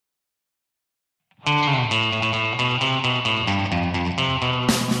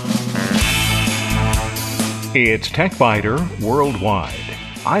It's TechBiter Worldwide.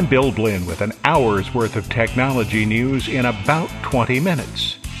 I'm Bill Blinn with an hour's worth of technology news in about 20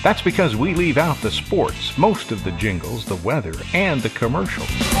 minutes. That's because we leave out the sports, most of the jingles, the weather, and the commercials.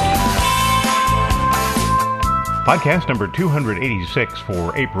 Podcast number 286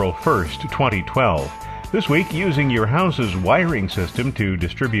 for April 1st, 2012. This week, using your house's wiring system to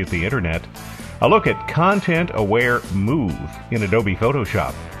distribute the internet. A look at content-aware Move in Adobe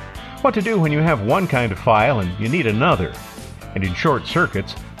Photoshop. What to do when you have one kind of file and you need another. And in short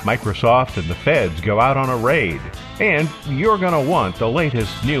circuits, Microsoft and the feds go out on a raid. And you're going to want the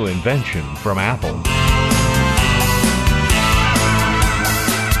latest new invention from Apple.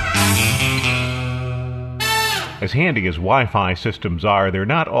 As handy as Wi-Fi systems are, they're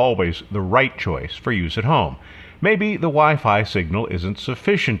not always the right choice for use at home. Maybe the Wi-Fi signal isn't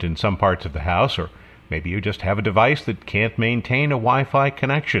sufficient in some parts of the house, or maybe you just have a device that can't maintain a Wi-Fi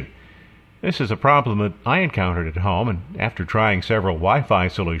connection. This is a problem that I encountered at home, and after trying several Wi-Fi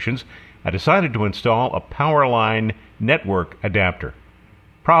solutions, I decided to install a Powerline network adapter.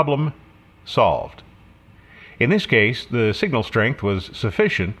 Problem solved. In this case, the signal strength was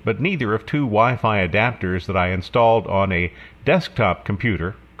sufficient, but neither of two Wi-Fi adapters that I installed on a desktop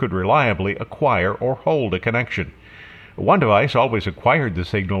computer could reliably acquire or hold a connection. One device always acquired the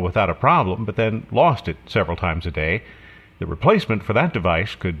signal without a problem, but then lost it several times a day. The replacement for that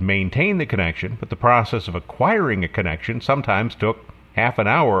device could maintain the connection, but the process of acquiring a connection sometimes took half an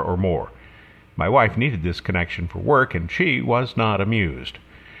hour or more. My wife needed this connection for work, and she was not amused.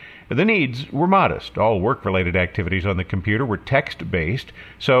 The needs were modest. All work-related activities on the computer were text-based,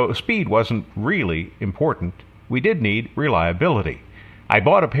 so speed wasn't really important. We did need reliability. I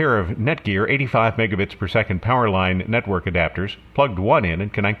bought a pair of Netgear 85 megabits per second Powerline network adapters, plugged one in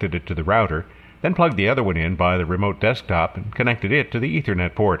and connected it to the router, then plugged the other one in by the remote desktop and connected it to the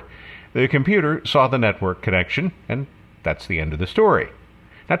Ethernet port. The computer saw the network connection, and that's the end of the story.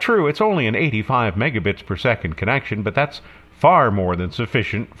 Now true, it's only an 85 megabits per second connection, but that's far more than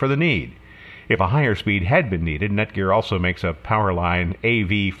sufficient for the need. If a higher speed had been needed, Netgear also makes a Powerline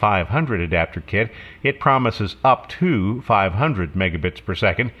AV500 adapter kit. It promises up to 500 megabits per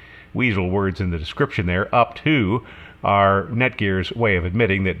second. Weasel words in the description there, up to, are Netgear's way of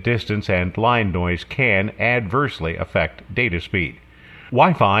admitting that distance and line noise can adversely affect data speed.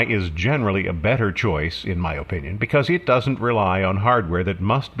 Wi-Fi is generally a better choice, in my opinion, because it doesn't rely on hardware that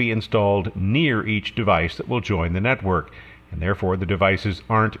must be installed near each device that will join the network, and therefore the devices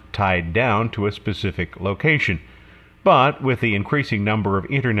aren't tied down to a specific location. But with the increasing number of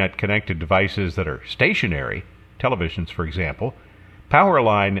internet-connected devices that are stationary, televisions for example,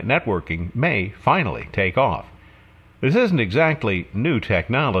 Powerline networking may finally take off. This isn't exactly new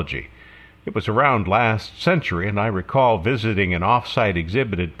technology. It was around last century, and I recall visiting an off-site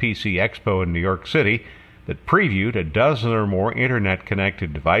exhibit at PC Expo in New York City that previewed a dozen or more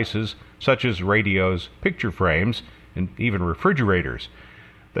internet-connected devices, such as radios, picture frames, and even refrigerators.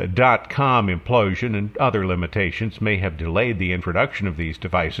 The dot-com implosion and other limitations may have delayed the introduction of these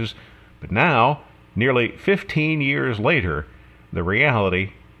devices, but now, nearly 15 years later, the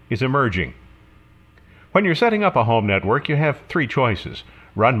reality is emerging. When you're setting up a home network, you have three choices.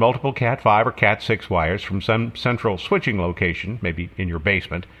 Run multiple Cat5 or Cat6 wires from some central switching location, maybe in your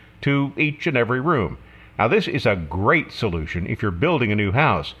basement, to each and every room. Now, this is a great solution if you're building a new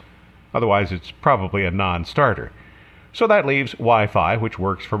house. Otherwise, it's probably a non-starter. So that leaves Wi-Fi, which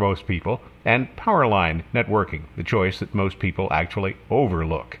works for most people, and Powerline networking, the choice that most people actually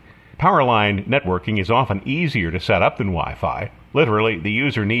overlook. Powerline networking is often easier to set up than Wi-Fi. Literally, the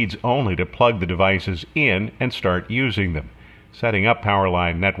user needs only to plug the devices in and start using them. Setting up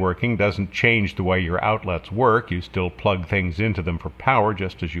Powerline networking doesn't change the way your outlets work. You still plug things into them for power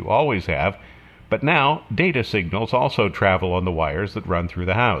just as you always have. But now, data signals also travel on the wires that run through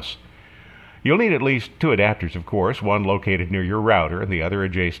the house. You'll need at least two adapters, of course, one located near your router and the other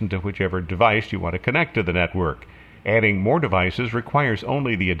adjacent to whichever device you want to connect to the network. Adding more devices requires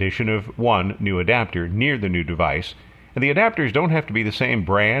only the addition of one new adapter near the new device, and the adapters don't have to be the same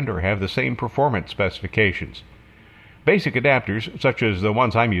brand or have the same performance specifications. Basic adapters, such as the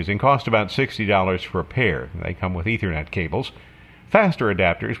ones I'm using, cost about $60 for a pair. They come with Ethernet cables. Faster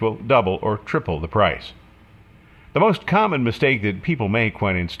adapters will double or triple the price. The most common mistake that people make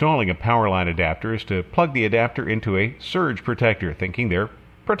when installing a Powerline adapter is to plug the adapter into a surge protector, thinking they're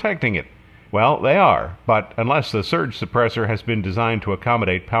protecting it. Well, they are, but unless the surge suppressor has been designed to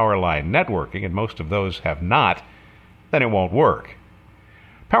accommodate Powerline networking, and most of those have not, then it won't work.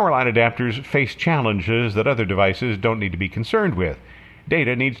 Powerline adapters face challenges that other devices don't need to be concerned with.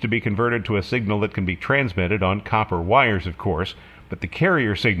 Data needs to be converted to a signal that can be transmitted on copper wires, of course, but the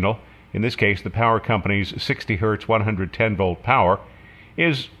carrier signal, in this case the power company's 60 Hz 110 volt power,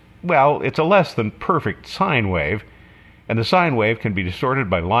 is, well, it's a less than perfect sine wave, and the sine wave can be distorted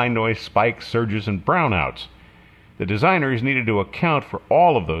by line noise, spikes, surges, and brownouts. The designers needed to account for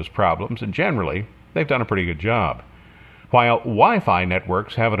all of those problems, and generally, they've done a pretty good job. While Wi-Fi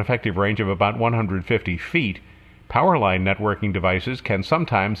networks have an effective range of about 150 feet, power line networking devices can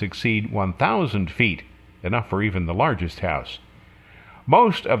sometimes exceed 1,000 feet, enough for even the largest house.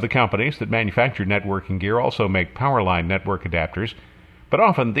 Most of the companies that manufacture networking gear also make power line network adapters, but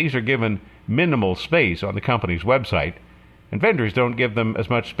often these are given minimal space on the company's website, and vendors don't give them as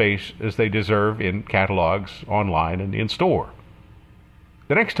much space as they deserve in catalogs, online, and in store.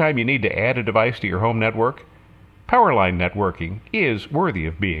 The next time you need to add a device to your home network, power line networking is worthy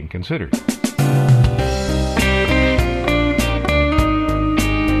of being considered.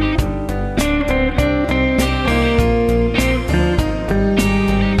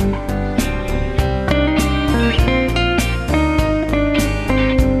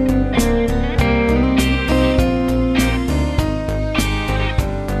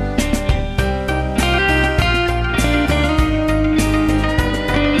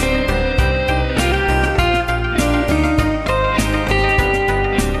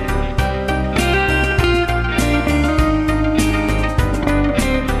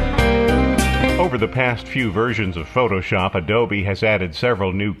 Over the past few versions of Photoshop, Adobe has added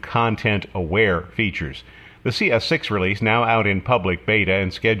several new content-aware features. The CS6 release, now out in public beta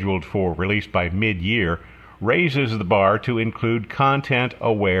and scheduled for release by mid-year, raises the bar to include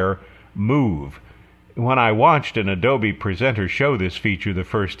content-aware move. When I watched an Adobe presenter show this feature the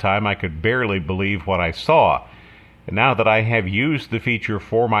first time, I could barely believe what I saw. And now that I have used the feature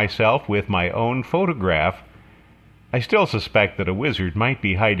for myself with my own photograph, I still suspect that a wizard might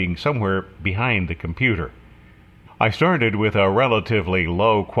be hiding somewhere behind the computer. I started with a relatively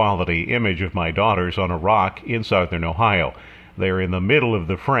low-quality image of my daughters on a rock in southern Ohio. They're in the middle of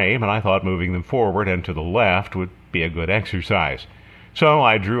the frame, and I thought moving them forward and to the left would be a good exercise. So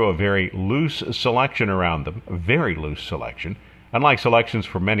I drew a very loose selection around them, a very loose selection. Unlike selections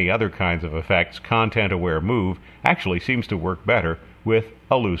for many other kinds of effects, Content-Aware Move actually seems to work better with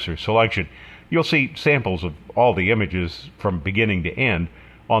a looser selection. You'll see samples of all the images from beginning to end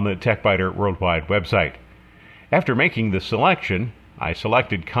on the TechByter Worldwide website. After making the selection, I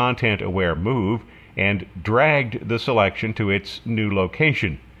selected Content-Aware Move and dragged the selection to its new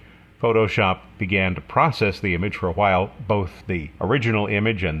location. Photoshop began to process the image for a while. Both the original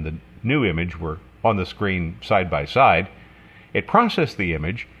image and the new image were on the screen side by side. It processed the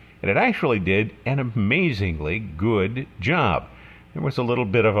image, and it actually did an amazingly good job. There was a little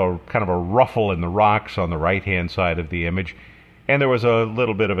bit of a kind of a ruffle in the rocks on the right-hand side of the image, and there was a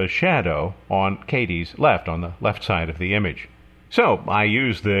little bit of a shadow on Katie's left, on the left side of the image. So I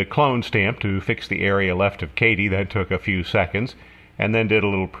used the clone stamp to fix the area left of Katie. That took a few seconds, and then did a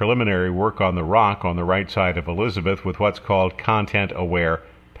little preliminary work on the rock on the right side of Elizabeth with what's called Content-Aware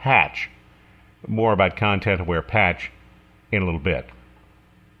Patch. More about Content-Aware Patch in a little bit.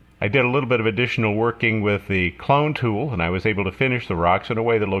 I did a little bit of additional working with the clone tool, and I was able to finish the rocks in a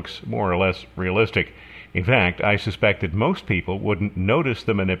way that looks more or less realistic. In fact, I suspect that most people wouldn't notice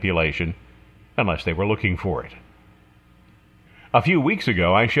the manipulation unless they were looking for it. A few weeks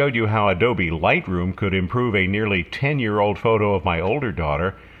ago, I showed you how Adobe Lightroom could improve a nearly 10-year-old photo of my older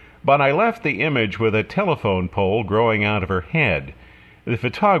daughter, but I left the image with a telephone pole growing out of her head. The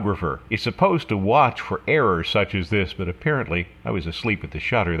photographer is supposed to watch for errors such as this, but apparently I was asleep at the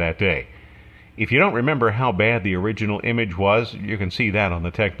shutter that day. If you don't remember how bad the original image was, you can see that on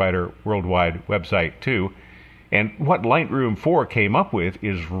the TechByter Worldwide website too. And what Lightroom 4 came up with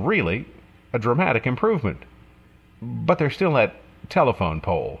is really a dramatic improvement. But there's still that telephone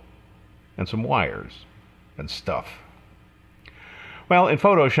pole and some wires and stuff. Well, in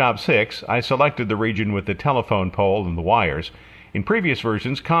Photoshop 6, I selected the region with the telephone pole and the wires. In previous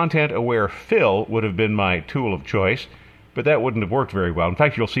versions, Content-Aware Fill would have been my tool of choice, but that wouldn't have worked very well. In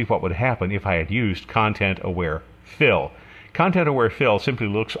fact, you'll see what would happen if I had used Content-Aware Fill. Content-Aware Fill simply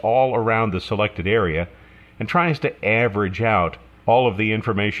looks all around the selected area and tries to average out all of the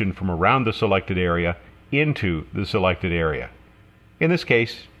information from around the selected area into the selected area. In this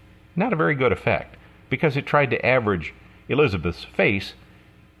case, not a very good effect, because it tried to average Elizabeth's face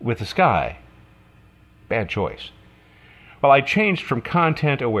with the sky. Bad choice. Well, I changed from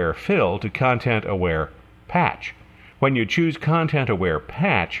Content-Aware Fill to Content-Aware Patch. When you choose Content-Aware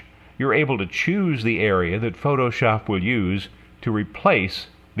Patch, you're able to choose the area that Photoshop will use to replace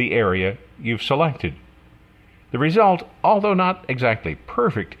the area you've selected. The result, although not exactly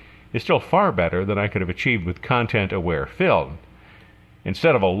perfect, is still far better than I could have achieved with content-aware film.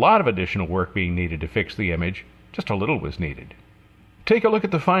 Instead of a lot of additional work being needed to fix the image, just a little was needed. Take a look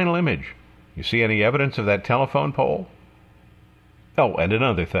at the final image. You see any evidence of that telephone pole? Oh, and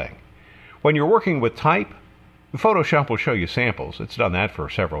another thing. When you're working with type, Photoshop will show you samples. It's done that for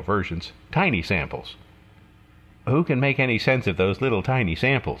several versions. Tiny samples. Who can make any sense of those little tiny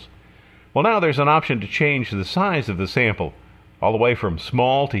samples? Well, now there's an option to change the size of the sample, all the way from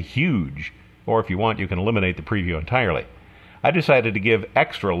small to huge, or if you want, you can eliminate the preview entirely. I decided to give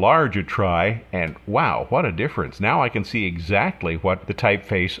extra large a try, and wow, what a difference. Now I can see exactly what the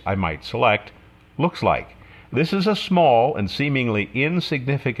typeface I might select looks like. This is a small and seemingly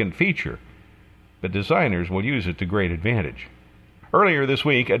insignificant feature, but designers will use it to great advantage. Earlier this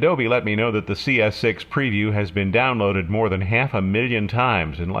week, Adobe let me know that the CS6 preview has been downloaded more than 500,000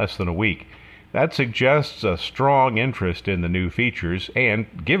 times in less than a week. That suggests a strong interest in the new features, and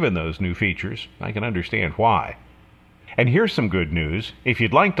given those new features, I can understand why. And here's some good news. If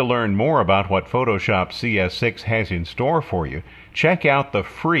you'd like to learn more about what Photoshop CS6 has in store for you, check out the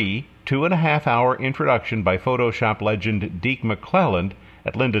free 2.5-hour introduction by Photoshop legend Deke McClelland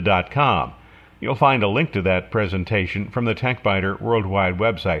at lynda.com. You'll find a link to that presentation from the TechBiter Worldwide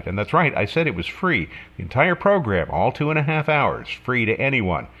website. And that's right, I said it was free. The entire program, all 2.5 hours, free to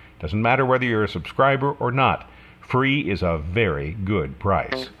anyone. Doesn't matter whether you're a subscriber or not. Free is a very good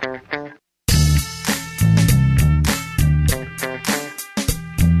price.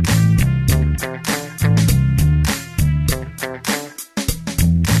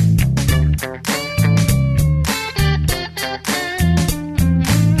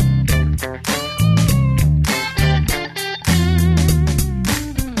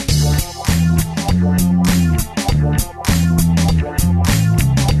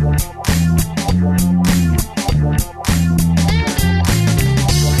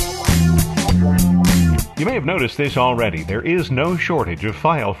 You may have noticed this already. There is no shortage of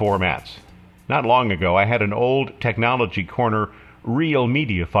file formats. Not long ago, I had an old Technology Corner Real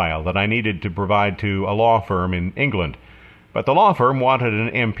Media file that I needed to provide to a law firm in England, but the law firm wanted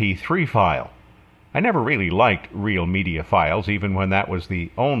an MP3 file. I never really liked Real Media files, even when that was the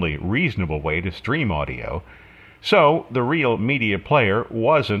only reasonable way to stream audio, so the Real Media player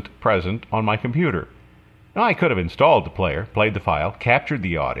wasn't present on my computer. Now, I could have installed the player, played the file, captured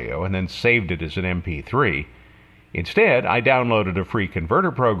the audio, and then saved it as an MP3. Instead, I downloaded a free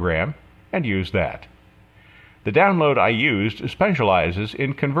converter program and used that. The download I used specializes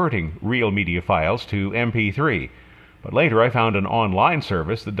in converting Real Media files to MP3, but later I found an online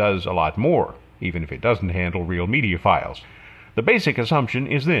service that does a lot more, even if it doesn't handle Real Media files. The basic assumption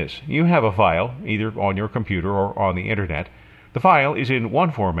is this. You have a file, either on your computer or on the internet. The file is in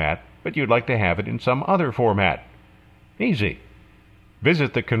one format, but you'd like to have it in some other format. Easy.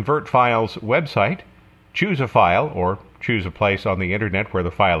 Visit the Convert Files website, choose a file or choose a place on the internet where the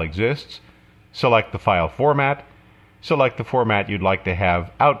file exists, select the file format, select the format you'd like to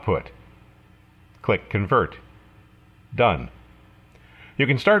have output. Click Convert. Done. You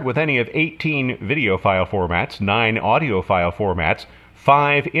can start with any of 18 video file formats, 9 audio file formats,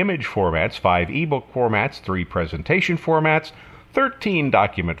 5 image formats, 5 ebook formats, 3 presentation formats, 13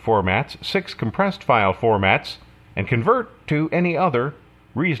 document formats, 6 compressed file formats, and convert to any other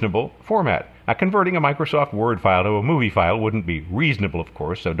reasonable format. Now, converting a Microsoft Word file to a movie file wouldn't be reasonable, of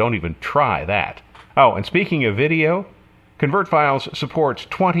course, so don't even try that. Oh, and speaking of video, Convert Files supports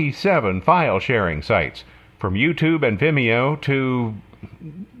 27 file sharing sites, from YouTube and Vimeo to,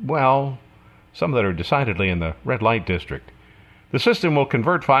 well, some that are decidedly in the red light district. The system will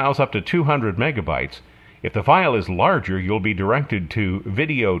convert files up to 200 megabytes. If the file is larger, you'll be directed to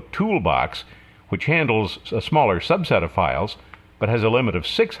Video Toolbox, which handles a smaller subset of files, but has a limit of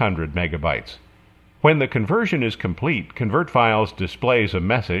 600 megabytes. When the conversion is complete, Convert Files displays a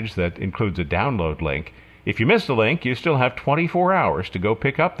message that includes a download link. If you miss the link, you still have 24 hours to go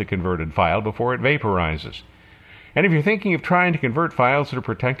pick up the converted file before it vaporizes. And if you're thinking of trying to convert files that are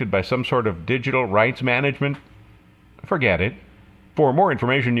protected by some sort of digital rights management, forget it. For more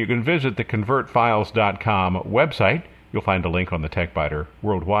information, you can visit the ConvertFiles.com website. You'll find a link on the TechBiter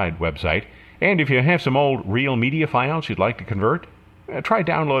Worldwide website. And if you have some old Real Media files you'd like to convert, try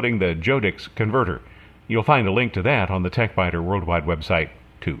downloading the Jodix Converter. You'll find a link to that on the TechBiter Worldwide website,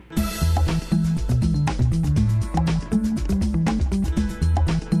 too.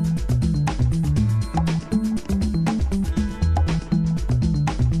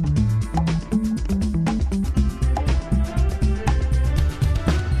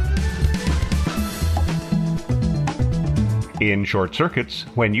 In short circuits,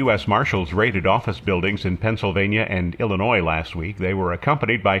 when U.S. Marshals raided office buildings in Pennsylvania and Illinois last week, they were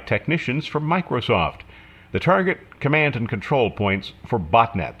accompanied by technicians from Microsoft. The target, command and control points for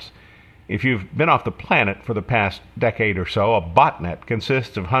botnets. If you've been off the planet for the past decade or so, a botnet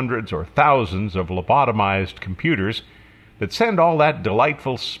consists of hundreds or thousands of lobotomized computers that send all that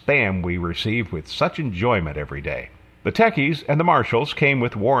delightful spam we receive with such enjoyment every day. The techies and the marshals came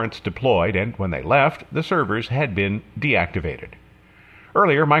with warrants deployed, and when they left, the servers had been deactivated.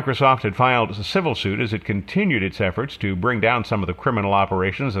 Earlier, Microsoft had filed a civil suit as it continued its efforts to bring down some of the criminal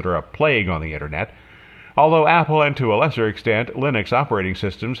operations that are a plague on the Internet. Although Apple and to a lesser extent Linux operating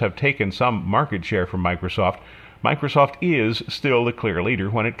systems have taken some market share from Microsoft, Microsoft is still the clear leader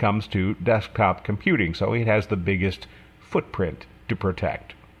when it comes to desktop computing, so it has the biggest footprint to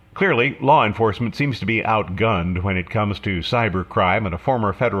protect. Clearly, law enforcement seems to be outgunned when it comes to cybercrime, and a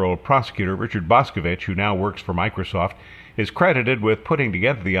former federal prosecutor, Richard Boscovich, who now works for Microsoft, is credited with putting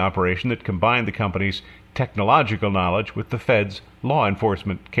together the operation that combined the company's technological knowledge with the Fed's law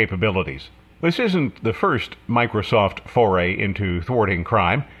enforcement capabilities. This isn't the first Microsoft foray into thwarting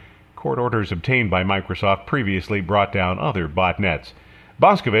crime. Court orders obtained by Microsoft previously brought down other botnets.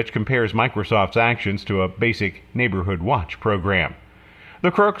 Boscovich compares Microsoft's actions to a basic neighborhood watch program. The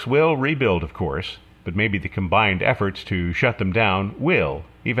crooks will rebuild, of course, but maybe the combined efforts to shut them down will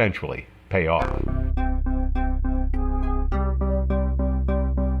eventually pay off.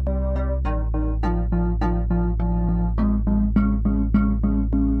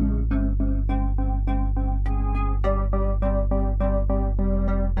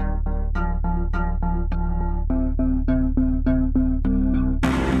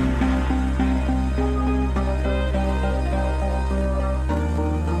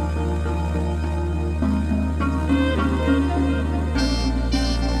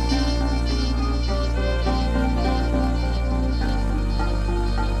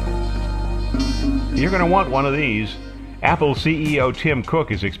 You're going to want one of these. Apple CEO Tim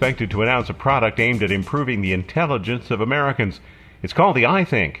Cook is expected to announce a product aimed at improving the intelligence of Americans. It's called the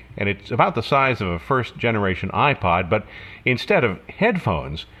iThink, and it's about the size of a first-generation iPod, but instead of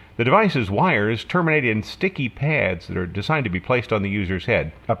headphones, the device's wires terminate in sticky pads that are designed to be placed on the user's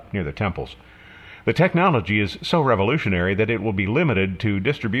head, up near the temples. The technology is so revolutionary that it will be limited to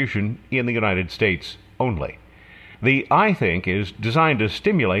distribution in the United States only. The iThink is designed to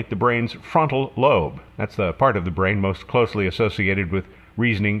stimulate the brain's frontal lobe. That's the part of the brain most closely associated with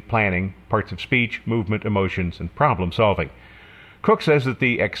reasoning, planning, parts of speech, movement, emotions, and problem solving. Cook says that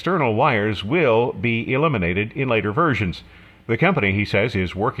the external wires will be eliminated in later versions. The company, he says,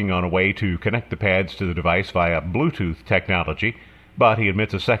 is working on a way to connect the pads to the device via Bluetooth technology, but he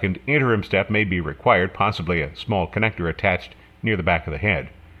admits a second interim step may be required, possibly a small connector attached near the back of the head.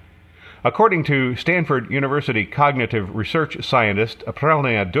 According to Stanford University cognitive research scientist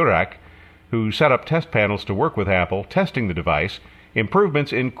Aprelnia Durack, who set up test panels to work with Apple testing the device,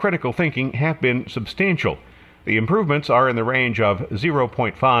 improvements in critical thinking have been substantial. The improvements are in the range of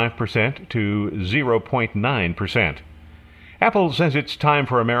 0.5% to 0.9%. Apple says it's time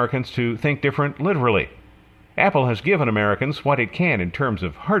for Americans to think different literally. Apple has given Americans what it can in terms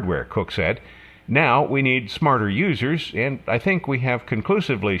of hardware, Cook said. Now we need smarter users, and I think we have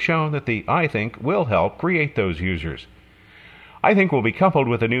conclusively shown that the iThink will help create those users. iThink will be coupled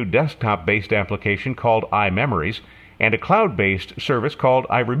with a new desktop-based application called iMemories and a cloud-based service called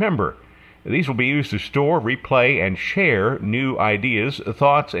iRemember. These will be used to store, replay, and share new ideas,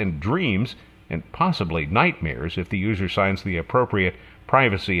 thoughts, and dreams, and possibly nightmares if the user signs the appropriate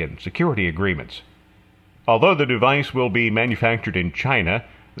privacy and security agreements. Although the device will be manufactured in China,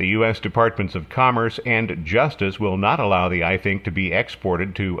 the U.S. Departments of Commerce and Justice will not allow the iThink to be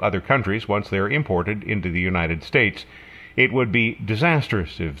exported to other countries once they are imported into the United States. It would be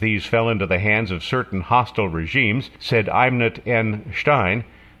disastrous if these fell into the hands of certain hostile regimes, said Imnat N. Stein,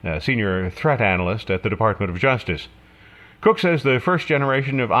 a senior threat analyst at the Department of Justice. Cook says the first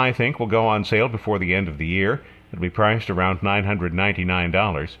generation of iThink will go on sale before the end of the year. It'll be priced around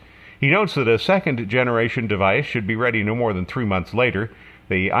 $999. He notes that a second generation device should be ready no more than 3 months later.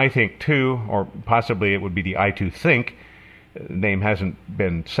 The iThink 2, or possibly it would be the i2 Think, name hasn't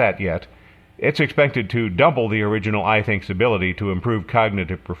been set yet. It's expected to double the original iThink's ability to improve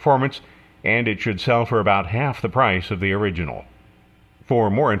cognitive performance, and it should sell for about half the price of the original. For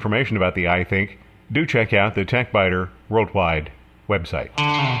more information about the iThink, do check out the TechBiter Worldwide website.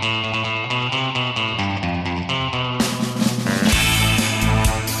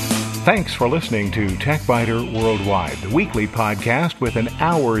 Thanks for listening to TechBiter Worldwide, the weekly podcast with an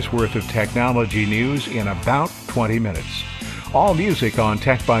hour's worth of technology news in about 20 minutes. All music on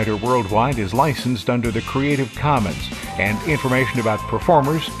TechBiter Worldwide is licensed under the Creative Commons and information about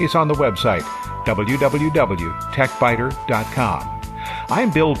performers is on the website www.techbiter.com.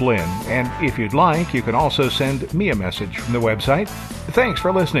 I'm Bill Blinn, and if you'd like, you can also send me a message from the website. Thanks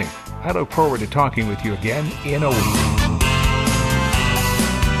for listening. I look forward to talking with you again in a week.